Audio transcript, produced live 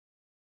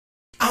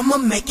I'ma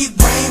make it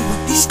rain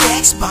with these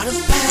stacks by the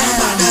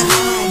pound.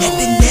 At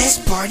the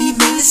next party,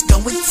 man, let's go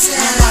in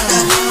town.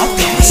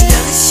 Okay,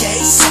 still the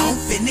shade, so I'm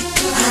finna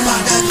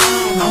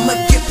clown. I'ma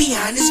get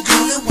behind this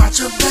girl and watch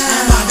her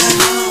bound.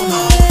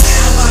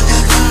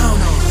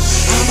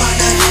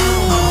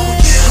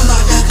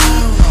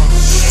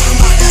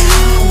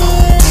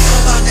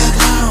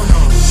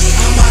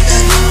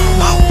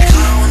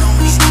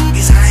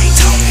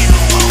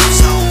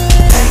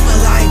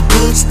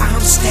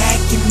 I'm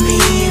stacking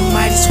men,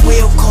 might as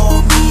well call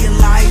me a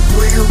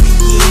librarian.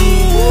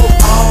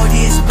 All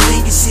this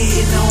bling is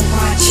sitting on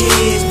my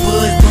chest,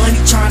 but money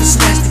trying to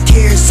snatch the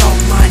cares off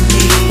my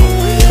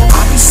neck.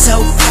 I be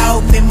so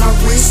cold, man, my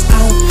wrist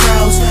on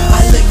froze. I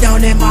look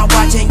down at my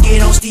watch and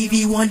get on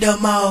Stevie Wonder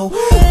mode.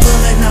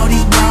 Pulling all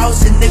these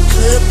bras in the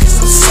club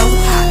cause I'm so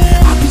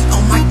hot. I be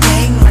on my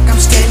gang like I'm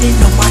standing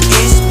on my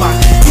S-spot.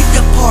 Hit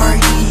the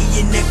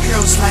party and the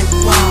girls like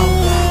wow,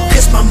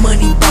 cause my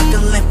money bought the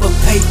length of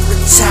paper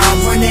towel.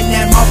 Running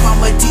that mouth,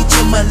 I'ma teach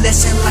him a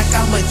lesson like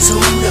I'm a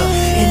tutor,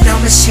 and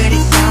I'ma shut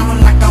it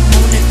down like I'm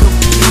on a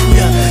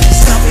computer.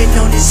 Stomping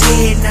on his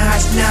head, now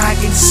it's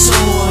noggin'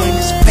 sore.